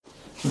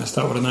And I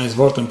start with a nice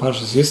word in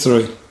Parshas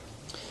Yisroi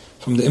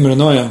from the Imre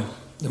Noam.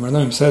 The Imre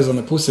Noam says on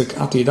the Pusik,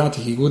 Ati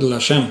Idati Ki Gudel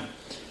Hashem.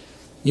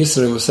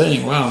 Yisroi was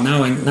saying, wow,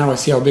 now I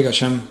see how big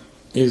Hashem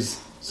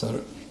is.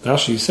 So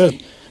Rashi says,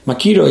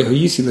 Makiroi hu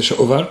yisi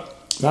l'sha'ovar,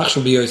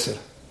 v'achshav b'yoser.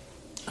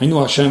 I knew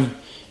Hashem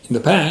in the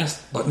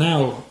past, but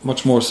now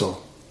much more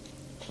so.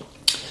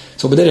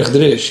 So B'derech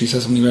Drish, he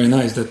says something very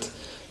nice, that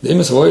the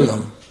Emes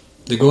Ha'olam,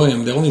 the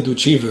Goyim, they only do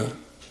tshiva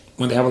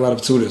when they have a lot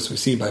of tzuras. We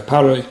see by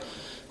Paroi,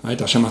 right?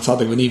 Hashem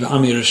HaTzadik v'niva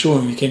Amir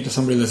Reshuim, he came to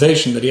some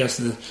realization that he has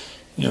to,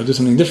 do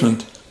something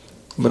different.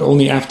 But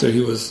only after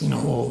he was,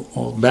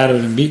 all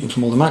battered and beaten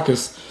from all the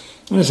makkahs.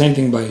 And the same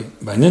thing by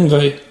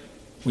Ninveh.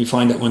 We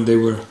find that when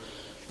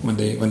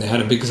they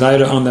had a big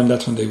zaira on them,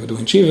 that's when they were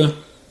doing tshiva.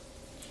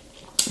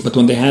 But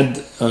when they had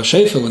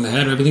shefa, when they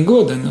had everything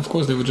good, then of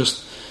course they were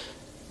just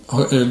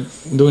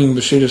doing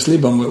b'shiras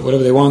libam,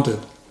 whatever they wanted.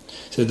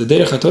 So the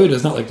Derech HaTorah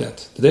is not like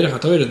that. The Derech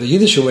HaTorah, the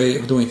Yiddish way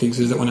of doing things,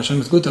 is that when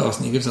Hashem is good to us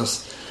and He gives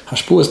us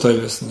hashpuas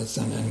toivus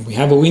and we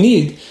have what we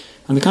need,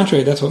 on the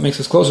contrary, that's what makes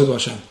us closer to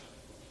Hashem.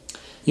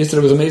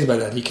 Yesterday was amazed by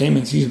that. He came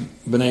and sees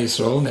Bnei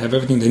Yisrael, and they have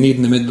everything they need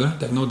in the midbar.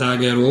 They have no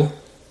dageh at all.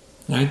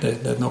 Right? They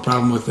have no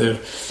problem with their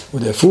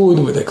food,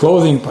 with their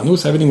clothing,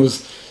 panus, everything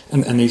was...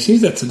 And he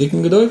sees that, Tzaddik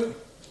and Gedol.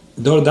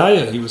 Dor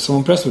Daya, he was so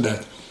impressed with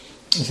that.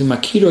 He said,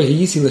 Makiro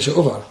hiyisi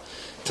l'sha'ovar.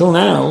 Till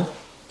now,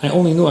 I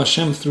only knew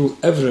Hashem through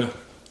Evra,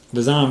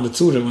 Bezam,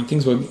 V'tzura, when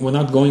things were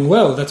not going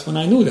well. That's when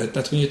I knew that.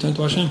 That's when you turn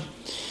to Hashem.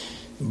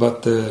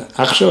 But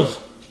Achshav,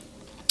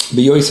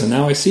 B'yoisa,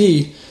 now I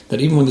see that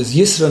even when there's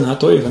Yisra and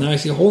HaToiv, now I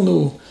see a whole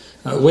new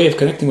way of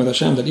connecting with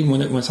Hashem, that even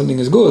when something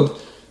is good,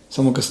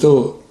 someone can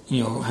still,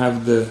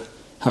 have the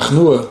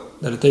Hachnua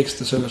that it takes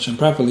to serve Hashem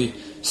properly,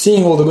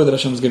 seeing all the good that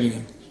Hashem is giving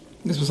him.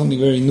 This was something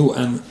very new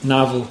and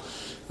novel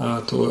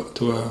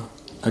to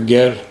a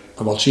ger,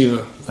 a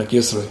balshiva like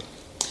Yisra.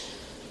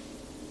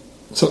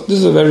 So this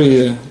is a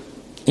very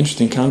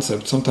interesting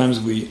concept. Sometimes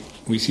we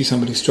see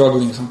somebody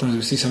struggling, sometimes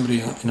we see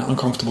somebody in an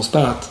uncomfortable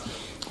spot,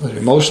 whether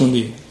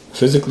emotionally,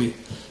 physically,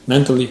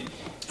 mentally,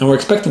 and we're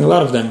expecting a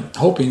lot of them,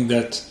 hoping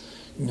that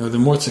the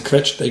more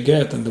tzekretch they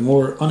get and the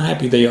more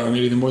unhappy they are,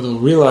 maybe the more they'll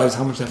realize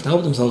how much they have to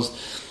help themselves.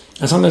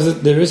 And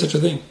sometimes there is such a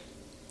thing.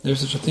 There is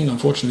such a thing,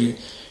 unfortunately,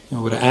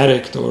 with an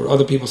addict or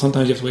other people.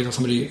 Sometimes you have to wait till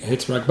somebody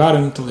hits rock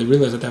bottom until they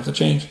realize that they have to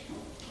change.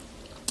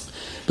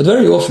 But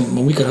very often,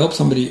 when we could help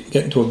somebody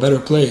get into a better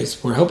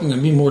place, we're helping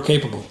them be more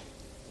capable.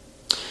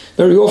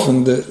 Very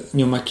often, the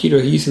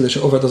Makira Hiyisi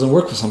L'Sha'ovar doesn't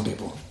work for some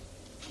people.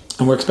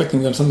 And we're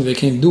expecting them something they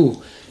can't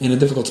do in a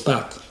difficult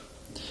spot.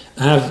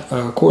 I have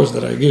a course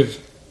that I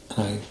give and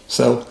I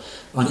sell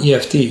on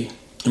EFT,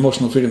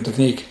 Emotional Freedom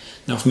Technique.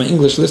 Now, for my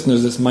English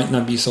listeners, this might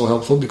not be so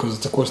helpful because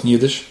it's a course in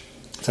Yiddish.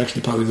 It's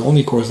actually probably the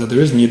only course that there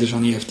is in Yiddish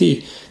on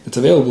EFT that's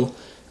available.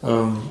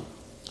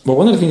 But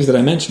one of the things that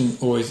I mention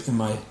always in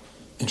my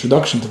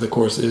introduction to the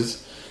course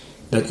is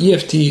that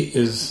EFT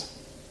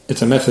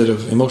it's a method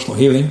of emotional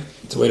healing.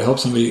 It's a way to help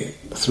somebody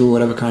through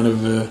whatever kind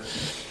of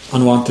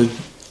unwanted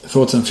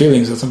thoughts and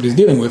feelings that somebody's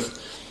dealing with.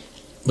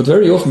 But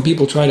very often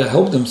people try to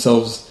help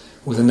themselves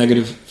with a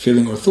negative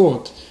feeling or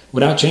thought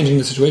without changing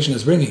the situation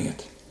that's bringing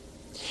it.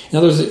 In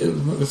other words,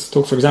 let's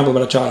talk, for example,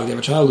 about a child. You have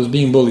a child who's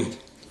being bullied,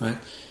 right?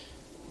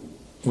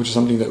 Which is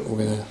something that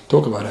we're going to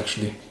talk about,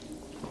 actually.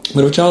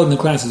 But if a child in the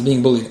class is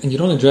being bullied, and you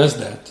don't address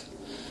that,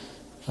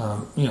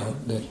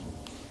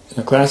 in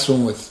a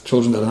classroom with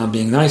children that are not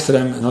being nice to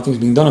them, and nothing's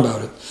being done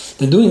about it,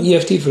 then doing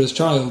EFT for this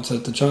child so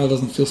that the child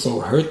doesn't feel so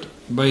hurt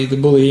by the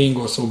bullying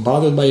or so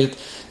bothered by it,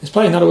 is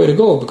probably not a way to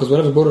go, because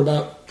whatever brought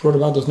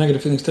about those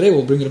negative feelings today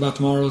will bring it about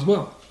tomorrow as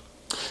well.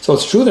 So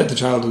it's true that the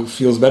child who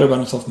feels better about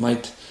himself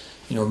might,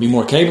 be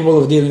more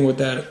capable of dealing with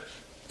that.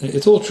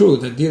 It's all true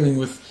that dealing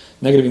with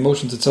negative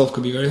emotions itself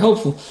could be very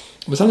helpful,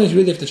 but sometimes you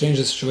really have to change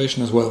the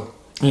situation as well.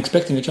 And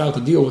expecting a child to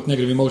deal with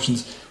negative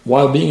emotions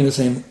while being in the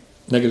same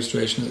negative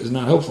situation is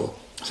not helpful.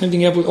 Same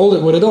thing you have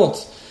with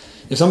adults.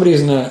 If somebody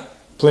is in a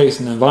place,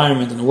 in an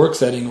environment, in a work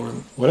setting, or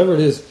whatever it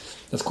is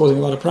that's causing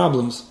a lot of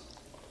problems,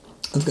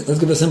 let's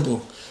give a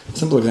simple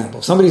example.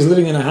 If somebody's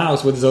living in a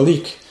house where there's a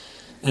leak,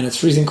 and it's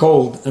freezing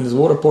cold, and there's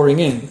water pouring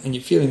in, and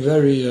you're feeling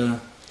very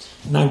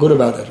not good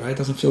about that, right? It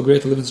doesn't feel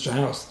great to live in such a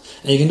house.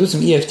 And you can do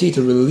some EFT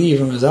to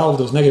relieve and resolve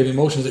those negative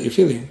emotions that you're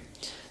feeling.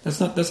 That's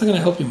not going to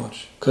help you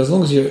much. Because as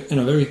long as you're in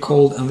a very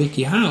cold and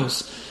leaky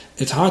house,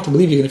 it's hard to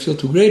believe you're going to feel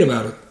too great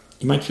about it.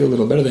 You might feel a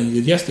little better than you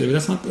did yesterday,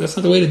 but that's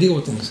not the way to deal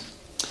with things.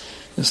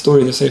 The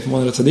story they say from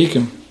one of the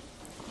tzaddikim,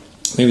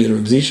 maybe the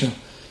Reb Zisha,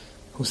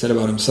 who said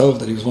about himself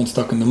that he was once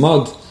stuck in the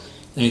mud,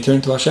 and he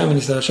turned to Hashem and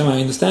he said, Hashem,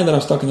 I understand that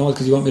I'm stuck in the mud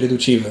because you want me to do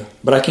tshiva,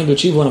 but I can't do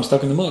tshiva when I'm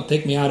stuck in the mud.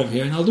 Take me out of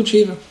here and I'll do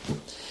tshiva.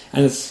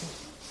 And it's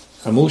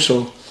a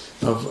mushal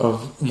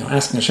of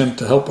asking Hashem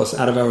to help us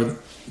out of our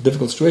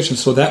difficult situations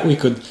so that we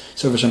could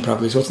serve Hashem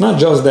properly. So it's not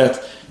just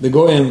that the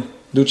Goyim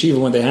do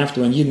tshiva when they have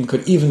to, and Yidden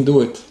could even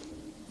do it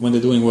when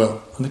they're doing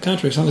well. On the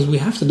contrary, sometimes we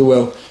have to do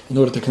well in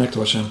order to connect to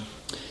Hashem.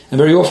 And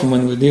very often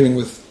when we're dealing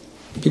with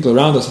people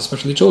around us,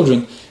 especially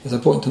children, it's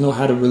important to know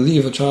how to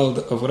relieve a child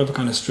of whatever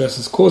kind of stress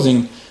is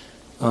causing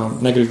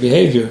negative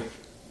behavior,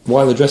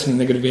 while addressing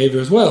negative behavior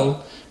as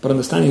well, but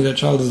understanding that a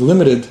child is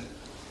limited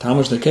to how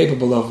much they're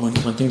capable of when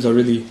things are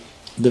really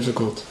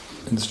difficult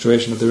in the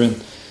situation that they're in.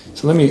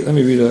 So let me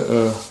read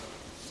a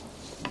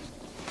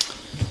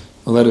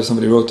letter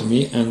somebody wrote to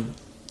me, and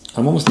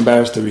I'm almost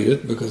embarrassed to read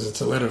it because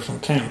it's a letter from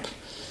camp,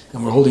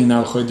 and we're holding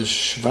now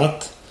Chodesh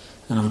Shvat,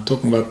 and I'm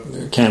talking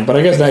about camp. But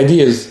I guess the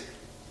ideas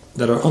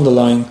that are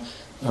underlying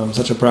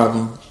such a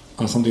problem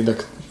are something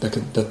that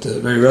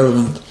very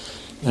relevant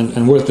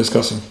and worth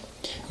discussing.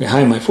 Okay,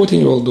 hi, my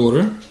 14-year-old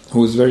daughter,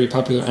 who is very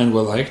popular and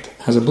well-liked,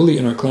 has a bully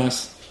in her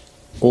class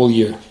all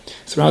year.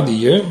 Throughout the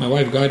year, my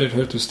wife guided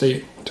her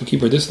to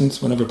keep her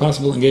distance whenever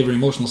possible and gave her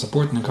emotional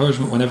support and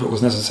encouragement whenever it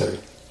was necessary.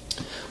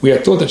 We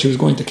had thought that she was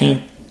going to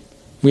camp.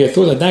 We had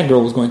thought that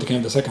girl was going to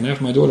camp the second half,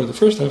 my daughter the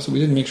first half, so we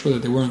didn't make sure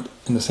that they weren't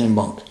in the same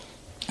bunk.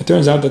 It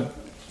turns out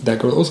that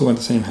girl also went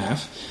the same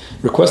half,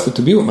 requested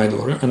to be with my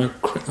daughter,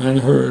 and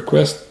her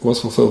request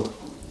was fulfilled.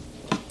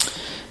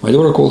 My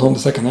daughter called home the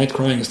second night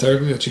crying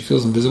hysterically that she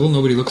feels invisible.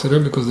 Nobody looks at her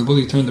because the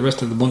bully turned the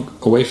rest of the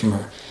bunk away from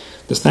her.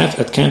 The staff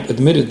at camp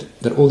admitted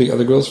that all the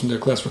other girls from their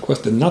class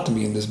requested not to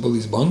be in this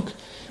bully's bunk,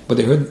 but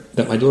they heard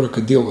that my daughter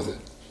could deal with it.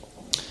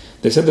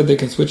 They said that they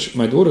can switch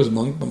my daughter's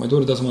bunk, but my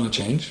daughter doesn't want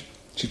to change.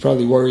 She's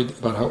probably worried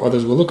about how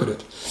others will look at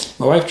it.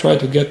 My wife tried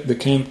to get the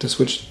camp to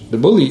switch the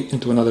bully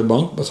into another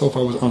bunk, but so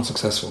far was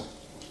unsuccessful.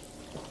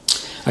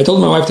 I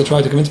told my wife to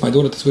try to convince my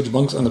daughter to switch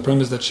bunks on the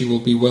premise that she will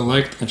be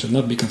well-liked and should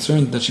not be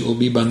concerned that she will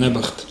be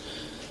banebacht.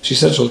 She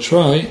said she'll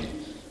try,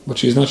 but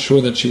she is not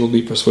sure that she will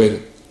be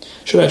persuaded.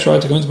 Should I try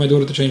to convince my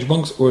daughter to change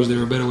bunks, or is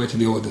there a better way to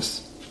deal with this?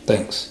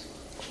 Thanks.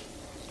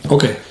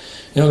 Okay,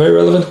 very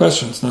relevant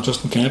questions, not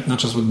just in camp, not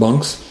just with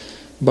bunks,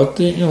 but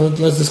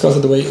let's discuss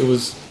it the way it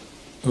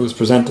was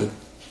presented.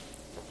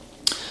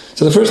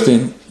 So the first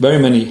thing, very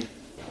many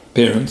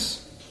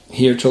parents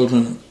hear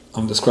children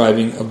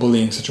describing a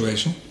bullying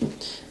situation.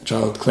 A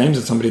child claims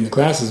that somebody in the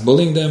class is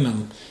bullying them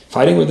and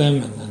fighting with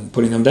them and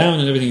putting them down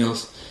and everything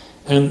else.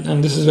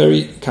 And this is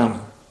very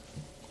common.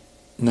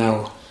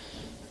 Now,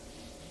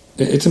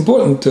 it's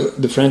important to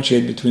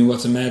differentiate between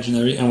what's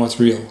imaginary and what's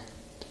real.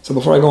 So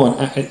before I go on,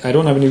 I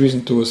don't have any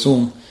reason to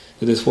assume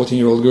that this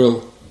 14-year-old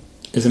girl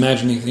is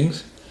imagining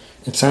things.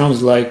 It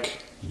sounds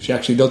like she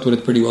actually dealt with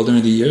it pretty well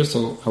during the year,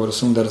 so I would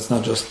assume that it's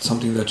not just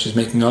something that she's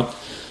making up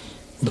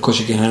because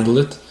she can handle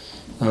it.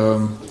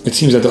 It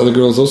seems that the other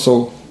girls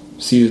also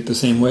see it the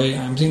same way.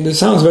 I'm saying this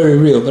sounds very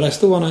real, but I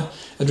still want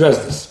to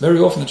address this. Very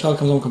often a child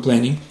comes home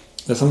complaining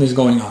that something's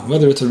going on,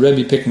 whether it's a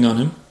Rebbe picking on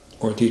him,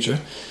 or a teacher,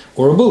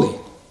 or a bully.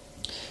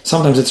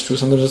 Sometimes it's true,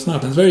 sometimes it's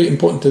not. And it's very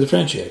important to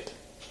differentiate.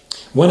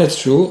 When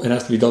it's true, it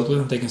has to be dealt with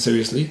and taken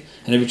seriously,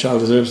 and every child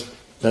deserves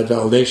that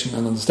validation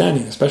and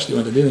understanding, especially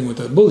when they're dealing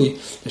with a bully.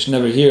 They should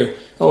never hear,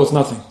 oh, it's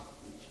nothing,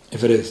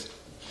 if it is.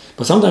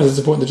 But sometimes it's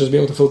important to just be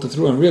able to filter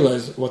through and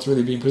realize what's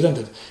really being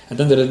presented. At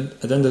the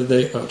end of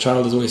the day, a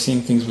child is always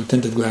seeing things with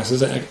tinted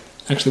glasses.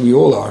 Actually, we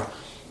all are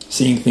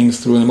seeing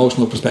things through an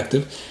emotional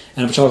perspective.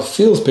 And if a child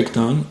feels picked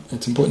on,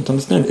 it's important to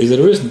understand, is it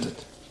or isn't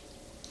it?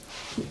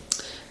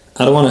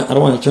 I don't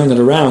want to turn it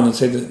around and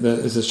say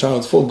that it's this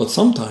child's fault, but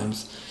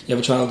sometimes you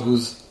have a child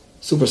who's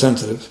super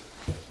sensitive,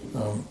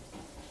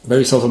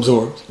 very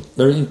self-absorbed,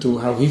 very into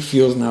how he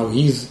feels and how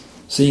he's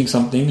seeing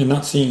something and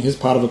not seeing his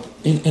part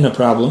of in a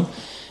problem,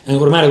 and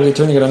automatically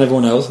turning it on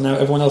everyone else. Now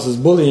everyone else is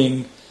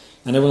bullying,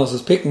 and everyone else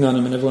is picking on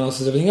him, and everyone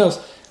else is everything else.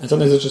 And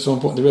sometimes it's just so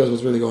important to realize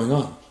what's really going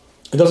on.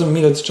 It doesn't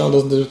mean that this child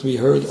doesn't deserve to be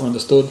heard or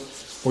understood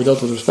or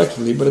dealt with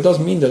respectfully, but it does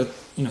mean that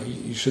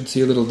you should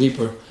see a little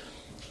deeper.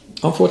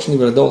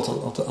 Unfortunately, with adults,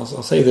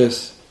 I'll say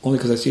this only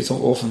because I see it so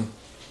often.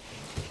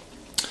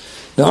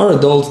 There are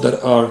adults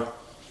that are,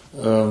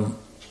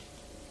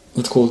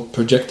 let's call it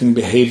projecting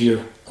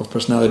behavior of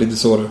personality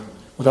disorder,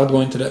 without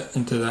going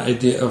into the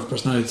idea of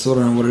personality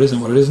disorder and what it is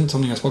and what it isn't,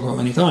 something I spoke about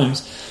many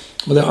times.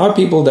 But there are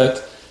people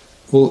that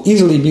will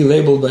easily be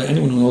labeled by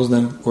anyone who knows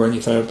them or any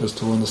therapist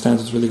who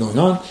understands what's really going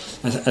on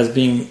as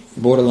being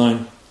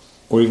borderline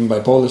or even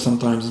bipolar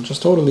sometimes, and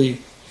just totally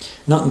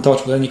not in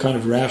touch with any kind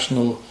of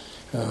rational,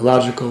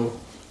 logical,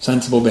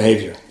 sensible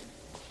behavior.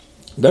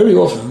 Very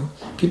often,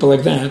 people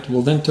like that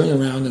will then turn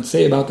around and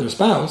say about their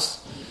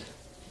spouse,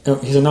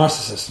 he's a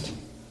narcissist.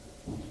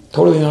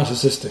 Totally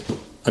narcissistic.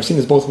 I've seen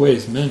this both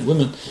ways, men,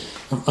 women.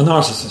 A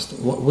narcissist.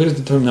 Where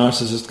does the term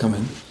narcissist come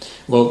in?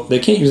 Well, they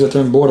can't use the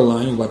term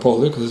borderline or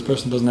bipolar because this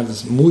person doesn't have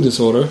this mood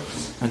disorder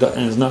and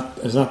is not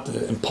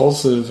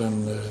impulsive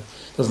and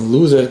doesn't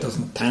lose it,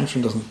 doesn't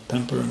tantrum, doesn't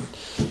temper and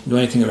do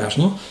anything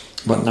irrational.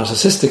 But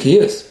narcissistic he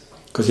is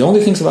because he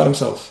only thinks about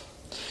himself.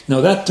 Now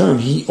that term,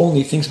 he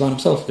only thinks about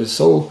himself, is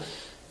so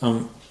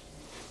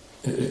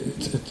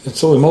it's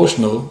so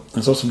emotional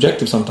and so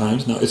subjective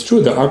sometimes. Now it's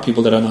true there are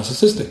people that are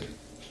narcissistic.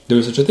 There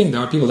is such a thing. There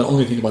are people that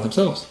only think about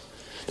themselves.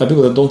 There are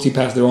people that don't see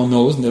past their own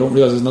nose and they don't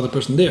realize there's another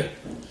person there.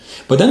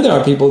 But then there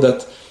are people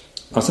that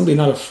are simply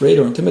not afraid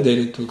or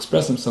intimidated to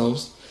express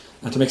themselves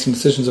and to make some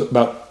decisions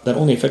about that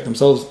only affect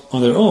themselves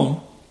on their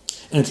own.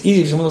 And it's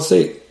easy for someone to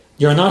say,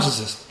 you're a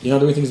narcissist. You're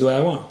not doing things the way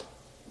I want.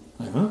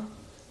 Like, huh?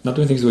 Not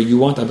doing things the way you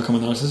want, I become a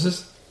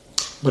narcissist.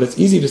 But it's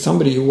easy for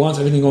somebody who wants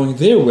everything going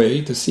their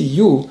way to see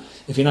you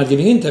if you're not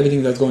giving in to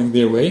everything that's going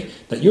their way,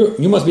 that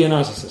you must be a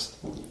narcissist.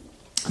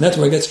 And that's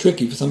where it gets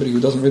tricky for somebody who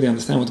doesn't really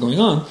understand what's going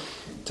on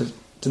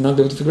to not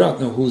be able to figure out,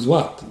 who's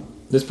what.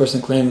 This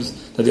person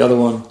claims that the other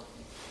one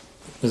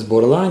is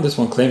borderline, this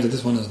one claims that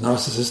this one is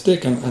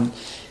narcissistic, and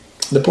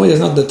the point is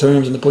not the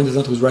terms, and the point is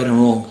not who's right and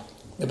wrong.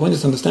 The point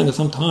is to understand that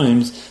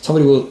sometimes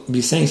somebody will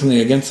be saying something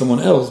against someone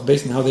else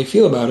based on how they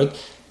feel about it,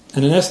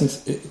 and in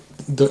essence,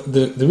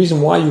 the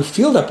reason why you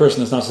feel that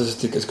person is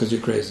narcissistic is because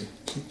you're crazy.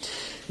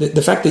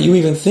 The fact that you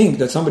even think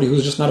that somebody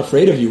who's just not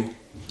afraid of you,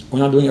 or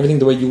not doing everything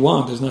the way you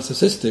want, is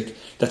narcissistic,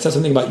 that says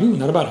something about you,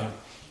 not about him.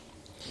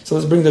 So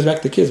let's bring this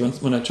back to kids.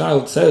 When a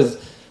child says,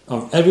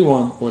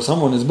 everyone or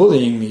someone is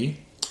bullying me,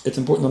 it's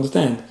important to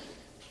understand,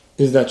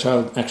 is that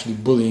child actually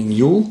bullying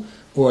you,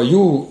 or are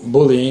you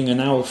bullying and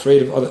now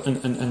afraid of other,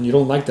 and you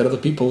don't like that other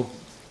people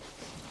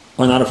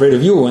are not afraid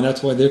of you, and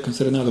that's why they're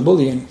considered now the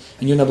bully, and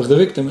you're not the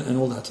victim, and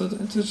all that. So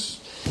it's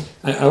just,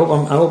 I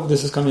hope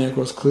this is coming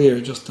across clear,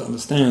 just to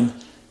understand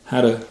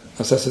how to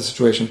assess the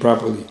situation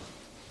properly.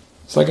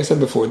 So like I said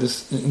before, in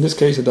this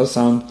case it does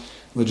sound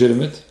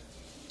legitimate,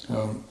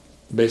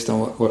 based on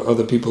what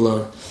other people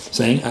are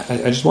saying.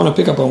 I just want to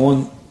pick up on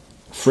one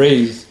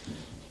phrase,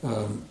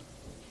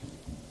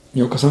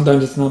 because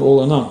sometimes it's not all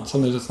or none.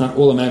 Sometimes it's not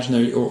all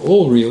imaginary or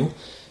all real,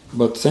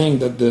 but saying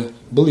that the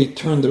bully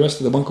turned the rest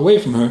of the bunk away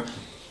from her,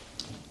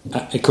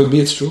 it could be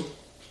it's true.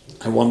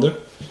 I wonder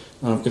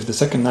if the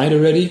second night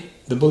already,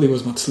 the bully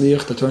was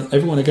matzliach to turn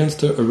everyone against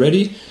her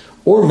already,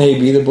 or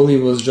maybe the bully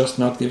was just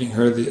not giving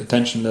her the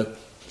attention that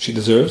she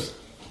deserves,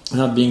 and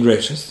not being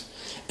gracious.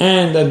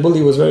 And that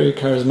bully was very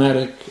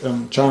charismatic,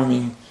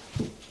 charming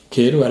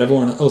kid who had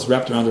everyone else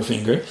wrapped around her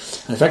finger.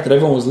 And the fact that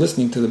everyone was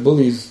listening to the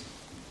bully's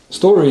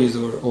stories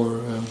or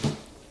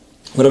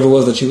whatever it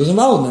was that she was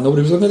involved in, and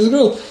nobody was looking at this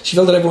girl, she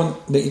felt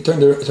that he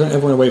turned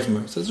everyone away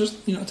from her. So it's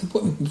just, it's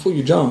important before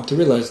you jump to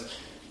realize,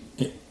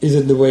 is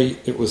it the way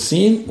it was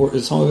seen, or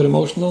is some of it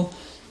emotional,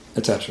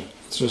 etc.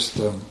 It's just,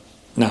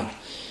 now.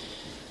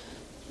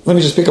 Let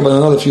me just pick up on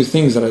another few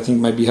things that I think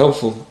might be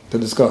helpful to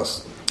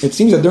discuss. It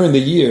seems that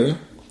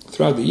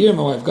throughout the year,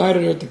 my wife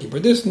guided her to keep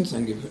her distance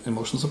and give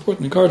emotional support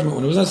and encouragement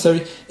when it was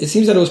necessary. It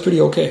seems that it was pretty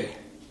okay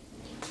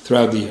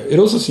throughout the year. It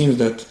also seems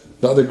that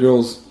the other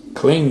girls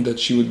claimed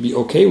that she would be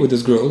okay with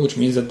this girl, which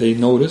means that they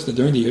noticed that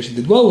during the year she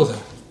did well with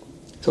her.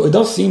 So it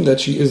does seem that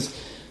she is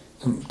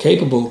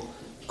capable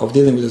of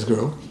dealing with this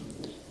girl.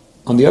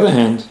 On the other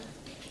hand,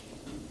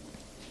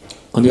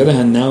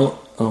 now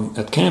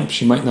at camp,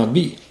 she might not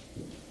be.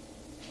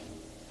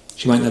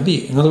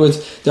 In other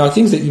words, there are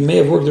things that you may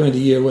have worked during the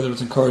year, whether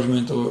it's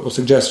encouragement or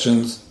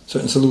suggestions,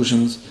 certain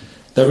solutions,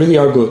 that really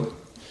are good,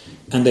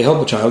 and they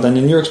help a child. And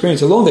in your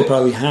experience alone, they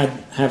probably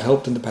have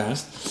helped in the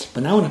past.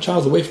 But now when a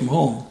child's away from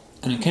home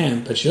and in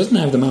camp, and she doesn't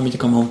have the mommy to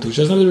come home to,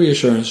 she doesn't have the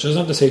reassurance, she doesn't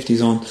have the safety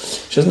zone,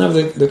 she doesn't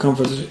have the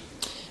comfort,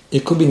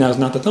 it could be now's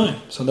not the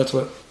time. So that's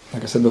what,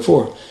 like I said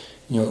before,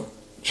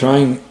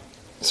 trying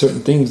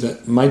certain things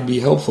that might be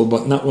helpful,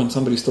 but not when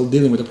somebody's still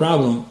dealing with a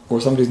problem,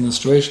 or somebody's in a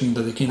situation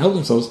that they can't help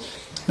themselves.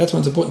 That's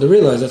when it's important to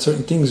realize that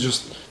certain things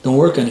just don't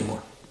work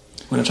anymore.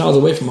 When a child's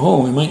away from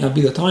home, it might not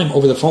be the time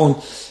over the phone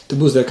to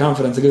boost their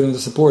confidence, to give them the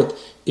support,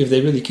 if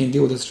they really can't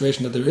deal with the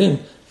situation that they're in,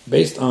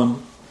 based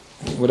on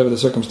whatever the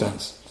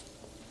circumstance.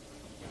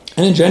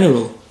 And in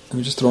general, let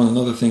me just throw in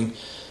another thing,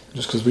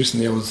 just because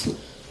recently I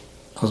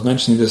was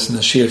mentioning this in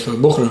a shir for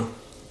Bukhara.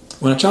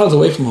 When a child's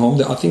away from home,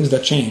 there are things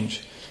that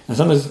change. And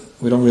sometimes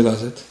we don't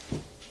realize it,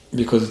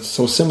 because it's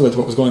so similar to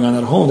what was going on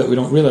at home that we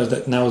don't realize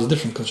that now is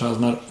different because the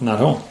child's not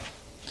home.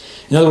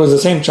 In other words, the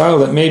same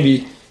child that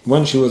maybe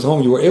when she was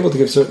home you were able to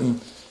give certain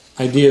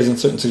ideas and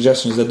certain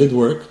suggestions that did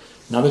work,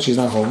 now that she's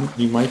not home,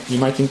 you might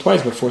think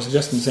twice before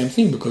suggesting the same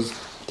thing, because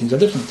things are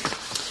different.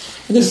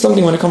 And this is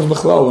something when it comes to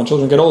Bechlal, when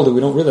children get older, we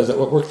don't realize that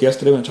what worked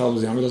yesterday when a child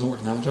was younger doesn't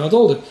work now when a child's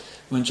older.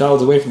 When a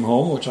child's away from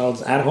home, or a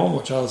child's at home,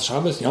 or a child's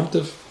Shabbos, Yom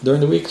Tov, during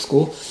the week,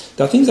 school,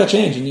 there are things that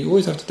change, and you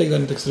always have to take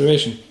that into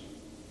consideration.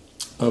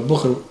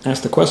 Bukhara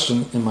asked a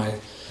question in my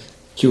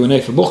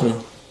Q&A for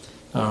Bukhara,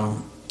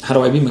 how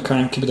do I be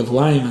Mekayim Kibbut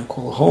Avlayim and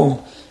call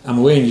home? I'm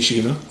away in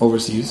yeshiva,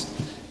 overseas,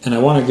 and I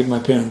want to give my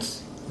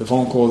parents the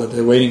phone call that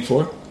they're waiting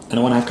for, and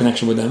I want to have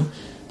connection with them.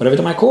 But every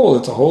time I call,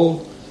 it's a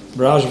whole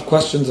barrage of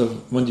questions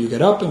of when do you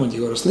get up, and when do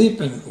you go to sleep,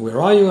 and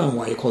where are you, and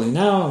why are you calling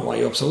now, and why are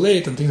you up so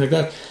late, and things like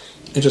that.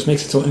 It just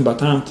makes it so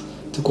imbatant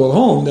to call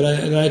home that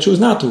I choose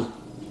not to.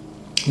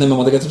 And then my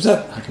mother gets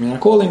upset. How come you're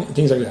not calling? And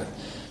things like that.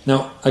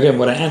 Now, again,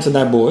 what I answered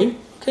that boy,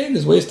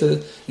 there's ways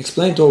to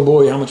explain to a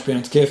boy how much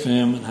parents care for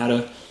him, and how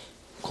to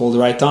call the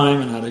right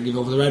time, and how to give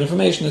over the right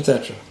information,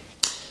 etc.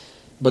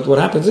 But what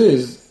happens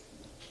is,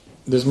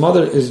 this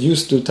mother is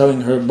used to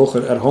telling her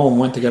Bukhar at home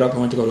when to get up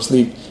and when to go to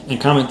sleep,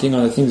 and commenting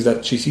on the things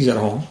that she sees at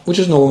home, which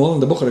is normal,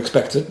 and the Bukhar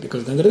expects it,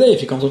 because at the end of the day, if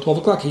he comes at 12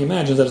 o'clock, he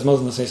imagines that his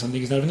mother's going to say something,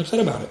 he's not even upset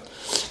about it.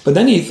 But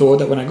then he thought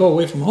that when I go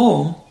away from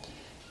home,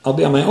 I'll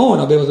be on my own,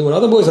 I'll be able to do what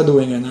other boys are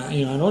doing, and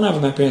I don't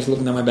have my parents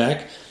looking at my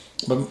back,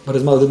 but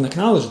his mother didn't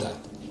acknowledge that.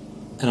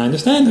 And I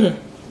understand her,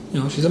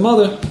 she's a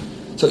mother.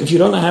 So if you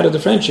don't know how to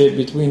differentiate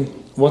between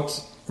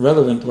what's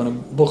relevant when a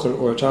bucher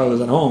or a child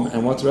is at home,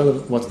 and what's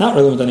not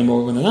relevant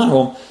anymore when they're not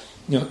home,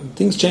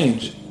 things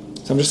change.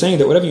 So I'm just saying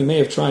that whatever you may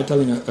have tried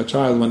telling a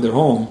child when they're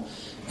home,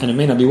 and it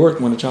may not be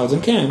working when a child's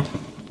in camp,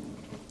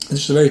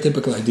 it's just a very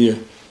typical idea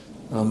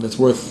that's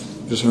worth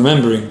just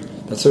remembering,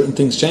 that certain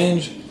things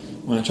change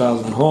when a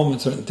child's not home,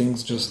 and certain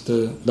things just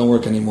don't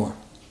work anymore.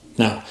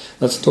 Now,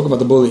 let's talk about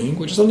the bullying,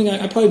 which is something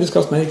I probably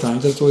discussed many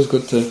times, and it's always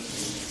good to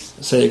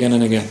say again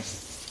and again.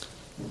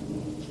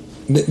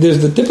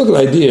 There's the typical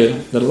idea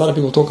that a lot of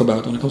people talk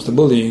about when it comes to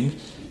bullying,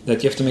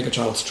 that you have to make a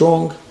child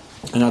strong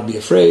and not be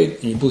afraid,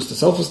 and you boost the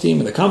self-esteem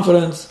and the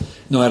confidence,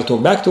 know how to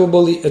talk back to a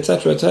bully,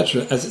 etc.,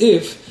 etc., as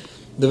if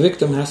the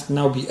victim has to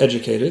now be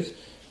educated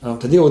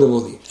to deal with a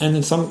bully. And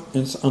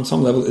on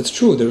some level, it's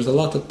true. There's a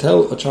lot to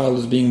tell a child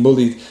who's being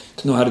bullied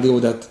to know how to deal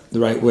with that the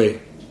right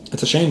way.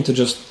 It's a shame to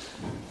just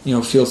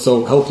feel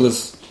so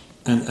helpless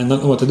and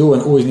not know what to do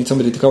and always need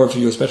somebody to cover for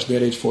you, especially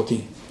at age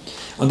 14.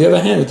 On the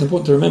other hand, it's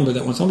important to remember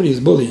that when somebody is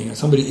bullying and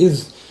somebody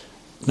is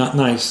not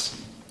nice,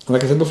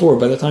 like I said before,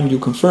 by the time you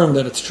confirm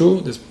that it's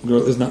true, this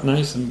girl is not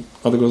nice and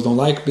other girls don't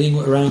like being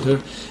around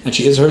her, and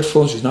she is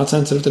hurtful, she's not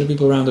sensitive to the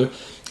people around her,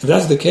 if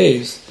that's the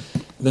case,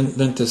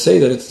 then to say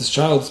that it's this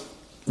child's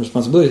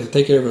responsibility to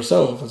take care of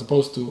herself, as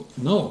opposed to,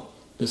 no,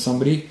 there's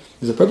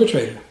a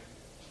perpetrator.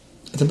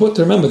 It's important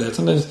to remember that.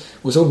 Sometimes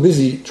we're so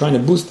busy trying to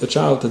boost a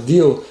child to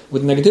deal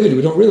with negativity,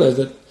 we don't realize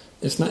that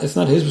it's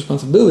not his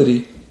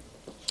responsibility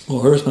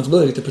or her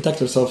responsibility to protect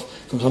herself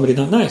from somebody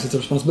not nice. It's the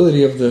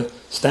responsibility of the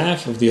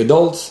staff, of the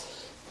adults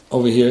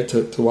over here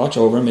to watch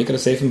over and make it a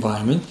safe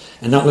environment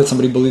and not let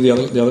somebody bully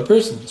the other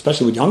person,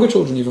 especially with younger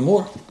children even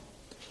more.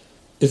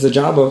 It's the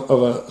job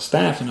of a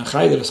staff in a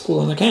cheder, a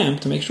school, and a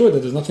camp to make sure that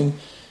there's nothing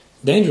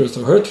dangerous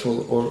or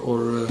hurtful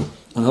or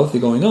unhealthy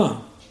going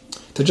on.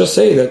 To just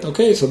say that,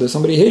 okay, so there's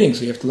somebody hitting,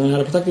 so you have to learn how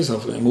to protect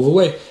yourself and move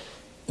away.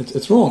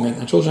 It's wrong,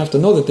 and children have to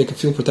know that they can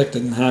feel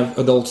protected and have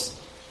adults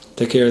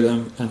take care of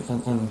them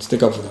and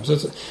stick up for them. So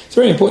it's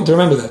very important to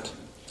remember that.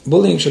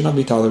 Bullying should not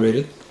be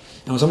tolerated,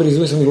 and when somebody's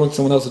doing something wrong to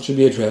someone else, it should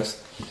be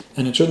addressed.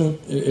 And there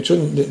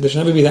should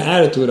never be the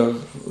attitude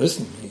of,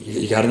 listen,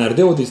 you got to know how to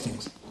deal with these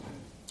things.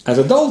 As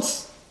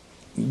adults,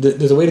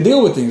 there's a way to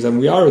deal with things, and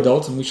we are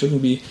adults, and we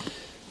shouldn't be,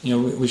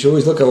 we should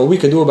always look at what we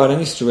can do about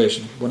any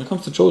situation. When it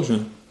comes to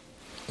children,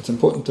 it's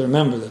important to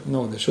remember that,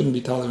 no, there shouldn't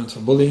be tolerance for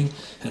bullying,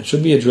 and it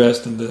should be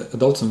addressed, and the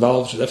adults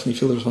involved should definitely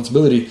feel the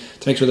responsibility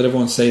to make sure that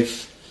everyone's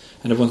safe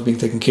and everyone's being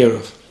taken care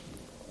of.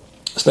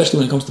 Especially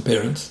when it comes to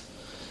parents,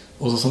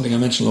 also something I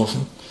mention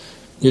often.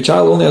 Your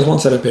child only has one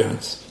set of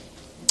parents.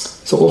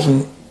 So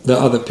often there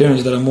are the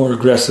parents that are more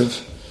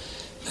aggressive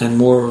and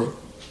more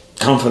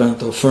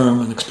confident or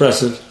firm and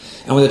expressive.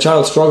 And when the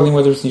child's struggling,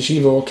 whether it's in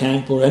yeshiva or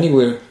camp or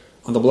anywhere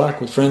on the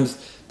block with friends,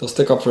 they'll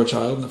stick up for a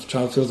child. And if a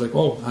child feels like,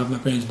 oh, I have my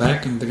parents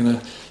back and they're going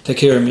to take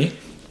care of me,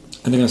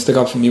 and they're going to stick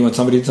up for me when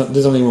somebody did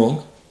something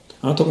wrong.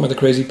 I'm not talking about the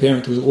crazy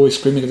parent who's always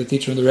screaming at the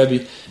teacher and the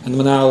Rebbe and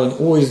the manal and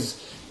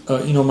always,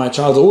 my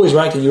child's always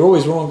right and you're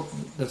always wrong.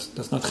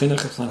 That's not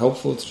chinuch, it's not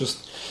helpful, it's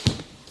just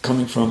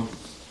coming from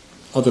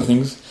other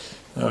things.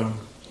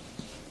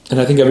 And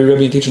I think every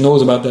Rebbe and teacher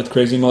knows about that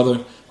crazy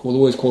mother who will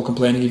always call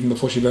complaining even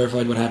before she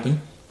verified what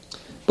happened.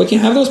 But you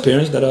have those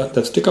parents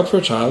that stick up for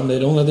a child and they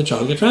don't let the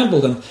child get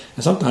trampled. And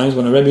sometimes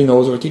when a Rebbe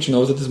knows or a teacher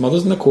knows that this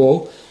mother's going to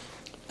call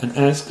and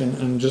ask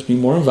and just be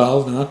more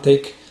involved and not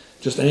take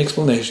just any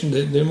explanation,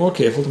 they're more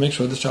careful to make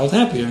sure this child's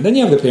happier. And then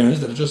you have the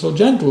parents that are just so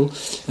gentle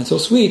and so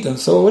sweet and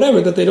so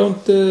whatever that they don't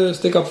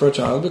stick up for a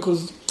child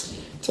because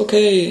it's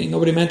okay,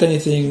 nobody meant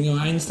anything.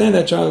 I understand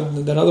that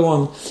child, that other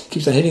one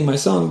keeps on hitting my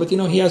son, but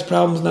he has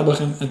problems,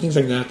 and things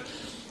like that.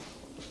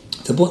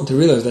 It's important to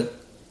realize that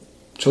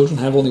children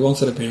have only one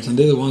set of parents and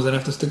they're the ones that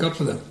have to stick up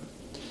for them.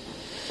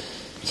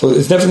 So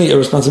it's definitely a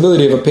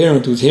responsibility of a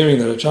parent who's hearing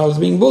that a child is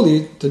being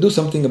bullied to do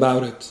something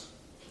about it.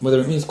 Whether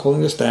it means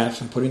calling the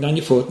staff and putting down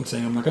your foot and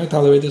saying, I'm not going to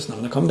tolerate this, I'm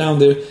going to come down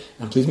there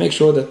and please make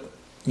sure that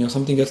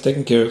something gets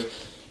taken care of.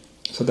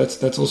 So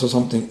that's also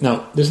something.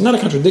 Now, there's not a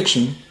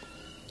contradiction.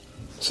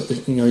 So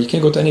you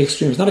can't go to any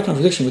extreme. It's not a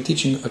contradiction with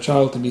teaching a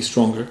child to be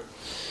stronger,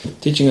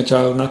 teaching a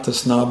child not to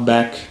snob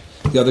back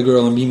the other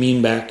girl and be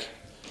mean back.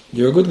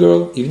 You're a good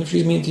girl, even if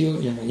she's mean to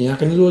you, you're not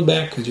going to do it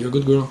back because you're a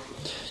good girl.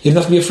 You don't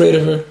have to be afraid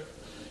of her.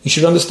 You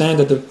should understand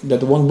that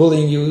the one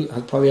bullying you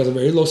probably has a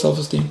very low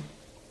self-esteem.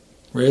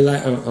 A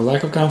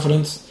lack of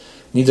confidence,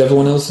 needs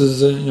everyone else's,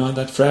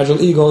 that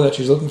fragile ego that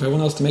she's looking for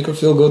everyone else to make her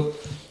feel good.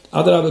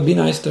 Adarabah, be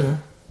nice to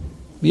her.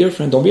 Be her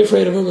friend. Don't be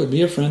afraid of her, but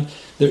be her friend.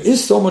 There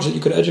is so much that you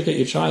could educate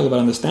your child about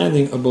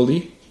understanding a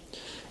bully,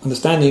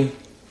 understanding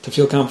to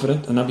feel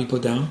confident and not be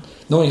put down,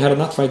 knowing how to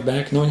not fight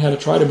back, knowing how to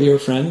try to be her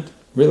friend,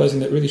 realizing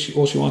that really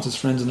all she wants is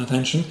friends and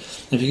attention.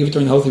 And if you give it to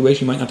her in a healthy way,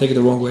 she might not take it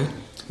the wrong way.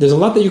 There's a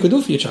lot that you could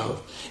do for your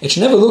child. It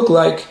should never look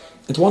like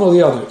it's one or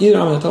the other. Either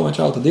I'm going to tell my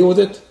child to deal with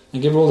it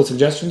and give her all the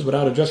suggestions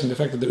without addressing the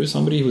fact that there is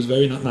somebody who's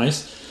very not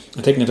nice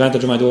and taking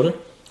advantage of my daughter,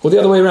 or the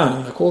other way around.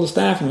 I'm going to call the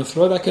staff, I'm going to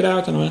throw that kid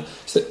out, and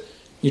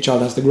your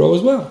child has to grow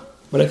as well.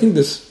 But I think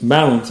this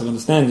balance of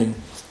understanding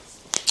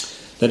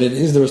that it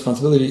is the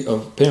responsibility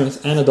of parents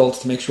and adults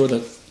to make sure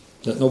that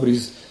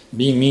nobody's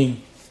being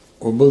mean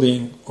or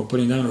bullying or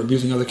putting down or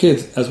abusing other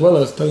kids, as well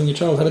as telling your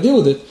child how to deal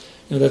with it,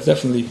 that's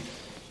definitely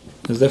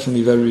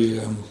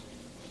very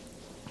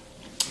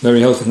very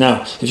healthy.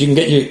 Now, if you can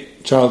get your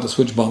child to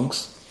switch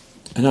bunks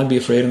and not be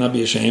afraid and not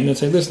be ashamed and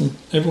say, listen,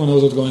 everyone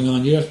knows what's going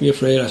on, you don't have to be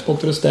afraid. I spoke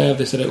to the staff,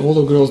 they said that all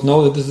the girls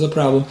know that this is a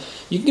problem.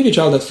 You can give your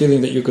child that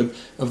feeling that you could,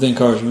 of the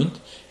encouragement.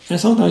 And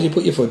sometimes you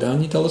put your foot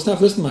down, you tell the staff,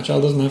 listen, my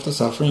child doesn't have to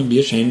suffer and be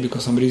ashamed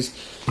because somebody's,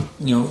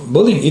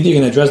 bullying. Either you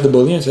can address the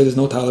bully and say there's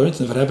no tolerance,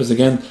 and if it happens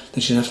again,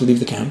 then she doesn't have to leave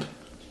the camp.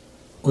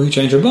 Or you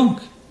change her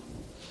bunk.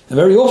 And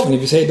very often,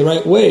 if you say it the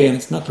right way and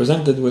it's not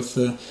presented with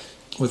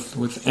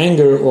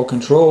anger or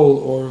control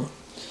or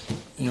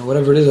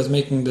whatever it is that's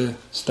making the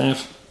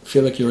staff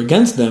feel like you're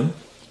against them,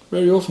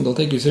 very often they'll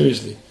take you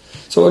seriously.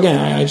 So again,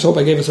 I just hope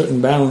I gave a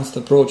certain balanced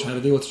approach how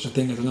to deal with such a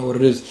thing and to know what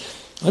it is.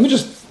 Let me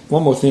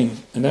one more thing,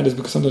 and that is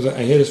because sometimes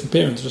I hear this from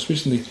parents. Just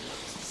recently,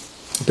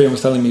 a parent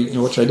was telling me,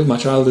 what should I do? My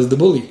child is the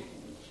bully.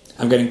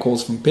 I'm getting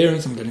calls from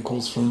parents, I'm getting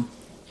calls from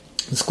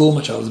the school,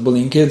 my child is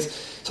bullying kids.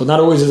 So not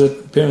always is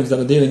it parents that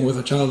are dealing with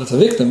a child that's a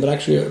victim, but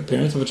actually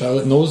parents of a child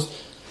that knows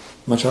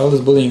my child is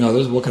bullying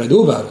others, what can I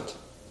do about it?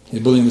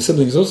 He's bullying the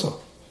siblings also.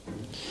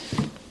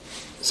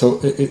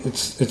 So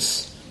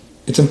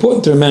it's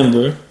important to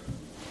remember,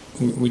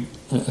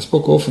 I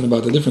spoke often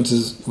about the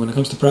differences when it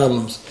comes to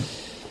problems.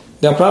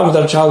 There are problems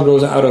that a child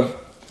grows out of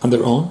on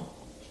their own.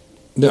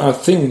 There are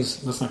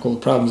things, let's not call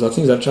it problems, there are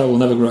things that a child will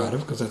never grow out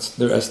of because that's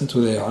their essence,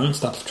 who they are, and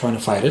stop trying to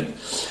fight it.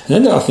 And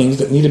then there are things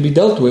that need to be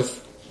dealt with,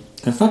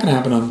 and it's not going to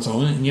happen on its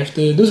own, and you have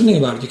to do something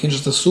about it. You can't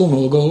just assume it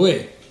will go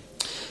away.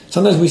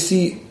 Sometimes we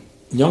see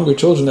younger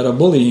children that are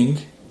bullying,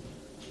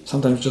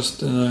 sometimes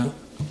just in an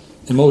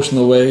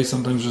emotional way,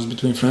 sometimes just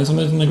between friends,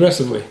 sometimes in an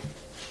aggressive way.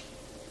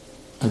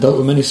 I dealt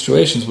with many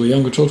situations where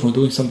younger children were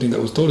doing something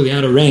that was totally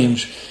out of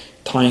range,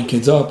 tying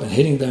kids up and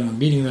hitting them and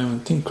beating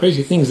them and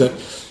crazy things that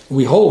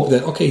we hope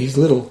that, okay, he's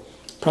little.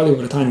 Probably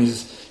by the time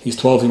he's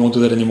 12, he won't do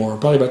that anymore.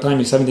 Probably by the time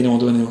he's 17, he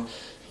won't do it anymore.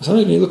 But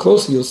sometimes when you look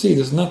closely, you'll see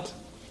there's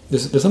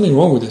something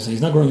wrong with this. And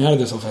he's not growing out of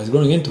this so fast. He's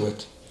growing into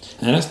it.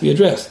 And it has to be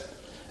addressed.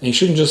 And you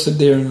shouldn't just sit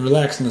there and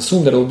relax and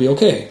assume that it will be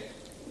okay.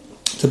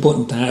 It's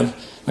important to have,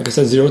 like I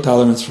said, zero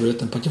tolerance for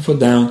it and put your foot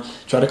down.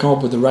 Try to come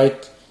up with the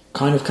right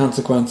kind of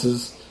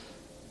consequences,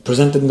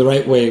 present it in the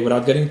right way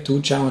without getting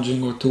too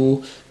challenging or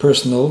too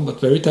personal, but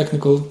very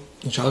technical.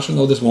 The child should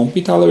know this won't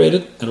be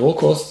tolerated at all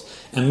costs,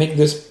 and make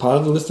this part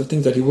of the list of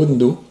things that he wouldn't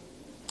do.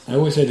 I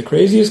always say the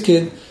craziest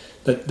kid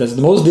that's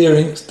the most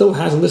daring still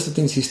has a list of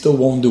things he still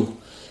won't do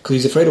because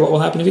he's afraid of what will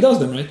happen if he does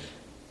them, right?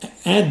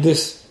 Add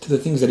this to the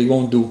things that he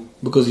won't do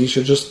because he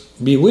should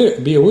just be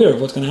aware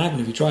of what's going to happen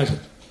if he tries it.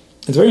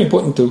 It's very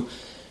important to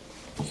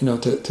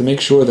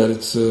make sure that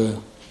it's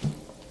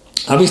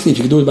obviously if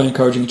you can do it by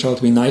encouraging a child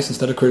to be nice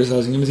instead of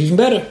criticizing him is even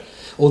better.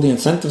 All the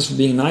incentives for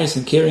being nice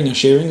and caring and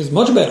sharing is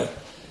much better.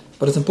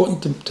 But it's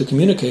important to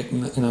communicate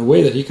in a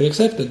way that he could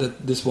accept it,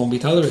 that this won't be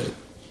tolerated.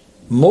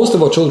 Most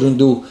of what children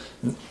do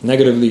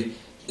negatively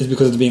is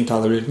because it's being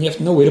tolerated. And you have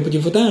no way to put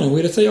your foot down and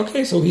way to say,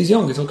 okay, so he's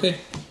young, it's okay.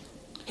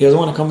 He doesn't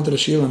want to come into the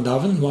shul and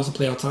daven, he wants to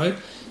play outside.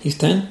 He's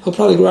 10, he'll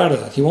probably grow out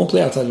of that. He won't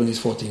play outside when he's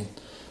 14.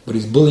 But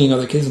he's bullying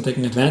other kids and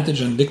taking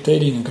advantage and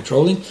dictating and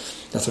controlling.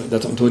 That's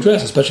something to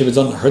address, especially if it's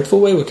done in a hurtful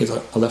way where kids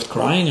are left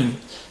crying and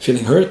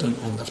feeling hurt and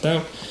left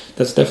out.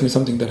 That's definitely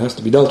something that has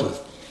to be dealt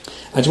with.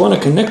 I just want to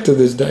connect to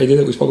the idea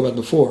that we spoke about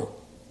before.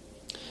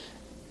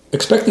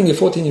 Expecting a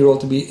 14-year-old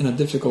to be in a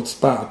difficult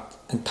spot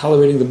and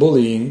tolerating the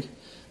bullying,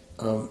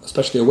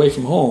 especially away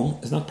from home,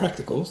 is not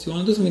practical. So you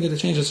want to do something to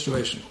change the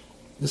situation.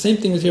 The same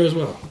thing is here as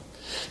well.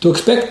 To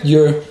expect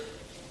your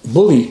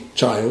bully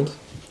child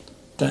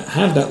to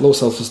have that low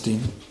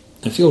self-esteem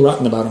and feel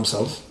rotten about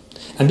himself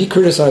and be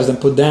criticized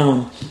and put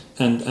down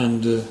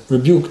and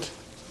rebuked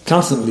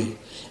constantly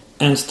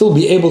and still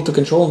be able to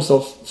control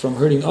himself from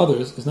hurting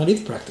others is not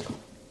either practical.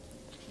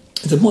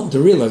 It's important to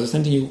realize, the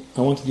same thing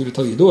I wanted you to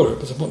tell your daughter,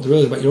 but it's important to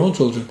realize about your own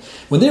children.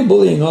 When they're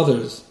bullying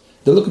others,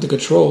 they're looking to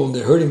control,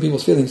 they're hurting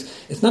people's feelings,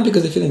 it's not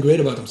because they're feeling great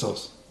about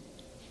themselves.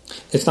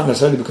 It's not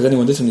necessarily because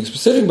anyone did something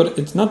specific, but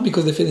it's not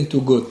because they're feeling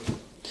too good.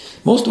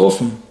 Most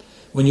often,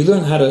 when you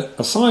learn how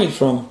to, aside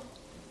from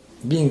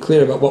being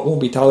clear about what won't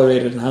be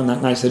tolerated and how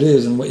not nice it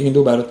is and what you can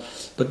do about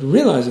it, but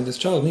realizing this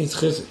child needs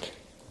chizik.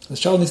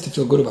 This child needs to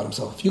feel good about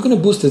himself. You're going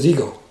to boost his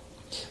ego,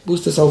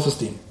 boost his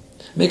self-esteem,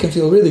 make him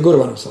feel really good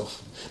about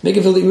himself. Make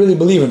him feel that you really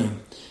believe in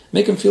him.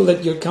 Make him feel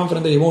that you're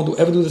confident that he won't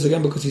ever do this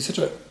again because he's such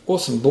an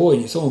awesome boy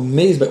and he's so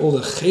amazed by all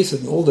the chesed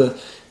and all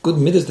the good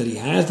midas that he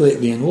has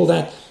lately and all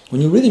that. When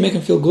you really make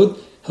him feel good,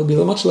 he'll be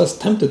much less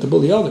tempted to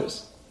bully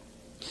others.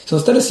 So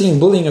instead of seeing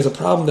bullying as a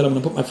problem that I'm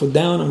going to put my foot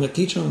down, I'm going to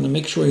teach him, I'm going to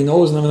make sure he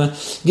knows, and I'm going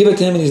to give it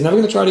to him and he's never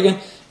going to try it again,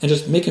 and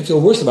just make him feel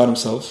worse about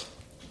himself,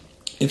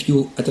 if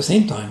you, at the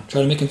same time,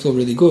 try to make him feel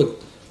really good,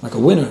 like a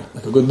winner,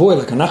 like a good boy,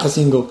 like a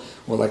nachasingle,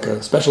 or like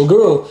a special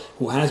girl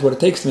who has what it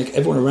takes to make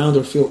everyone around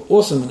her feel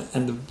awesome,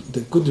 and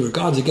the good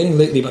regards you're getting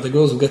lately about the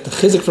girls who get the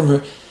chizik from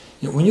her,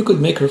 when you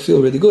could make her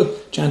feel really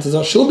good, chances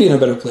are she'll be in a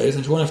better place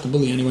and she won't have to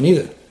bully anyone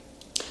either.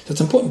 So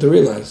it's important to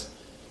realize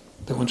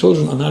that when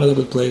children are not in a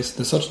good place,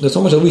 there's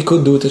so much that we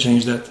could do to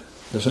change that.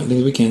 There's certain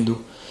things we can't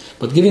do.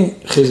 But giving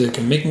chizik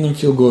and making them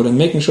feel good and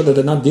making sure that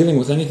they're not dealing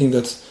with anything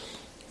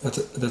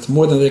that's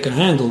more than they can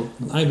handle,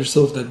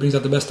 that brings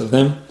out the best of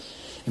them,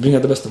 and bring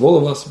out the best of all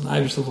of us. And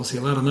I will see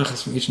a lot of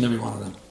nachas from each and every one of them.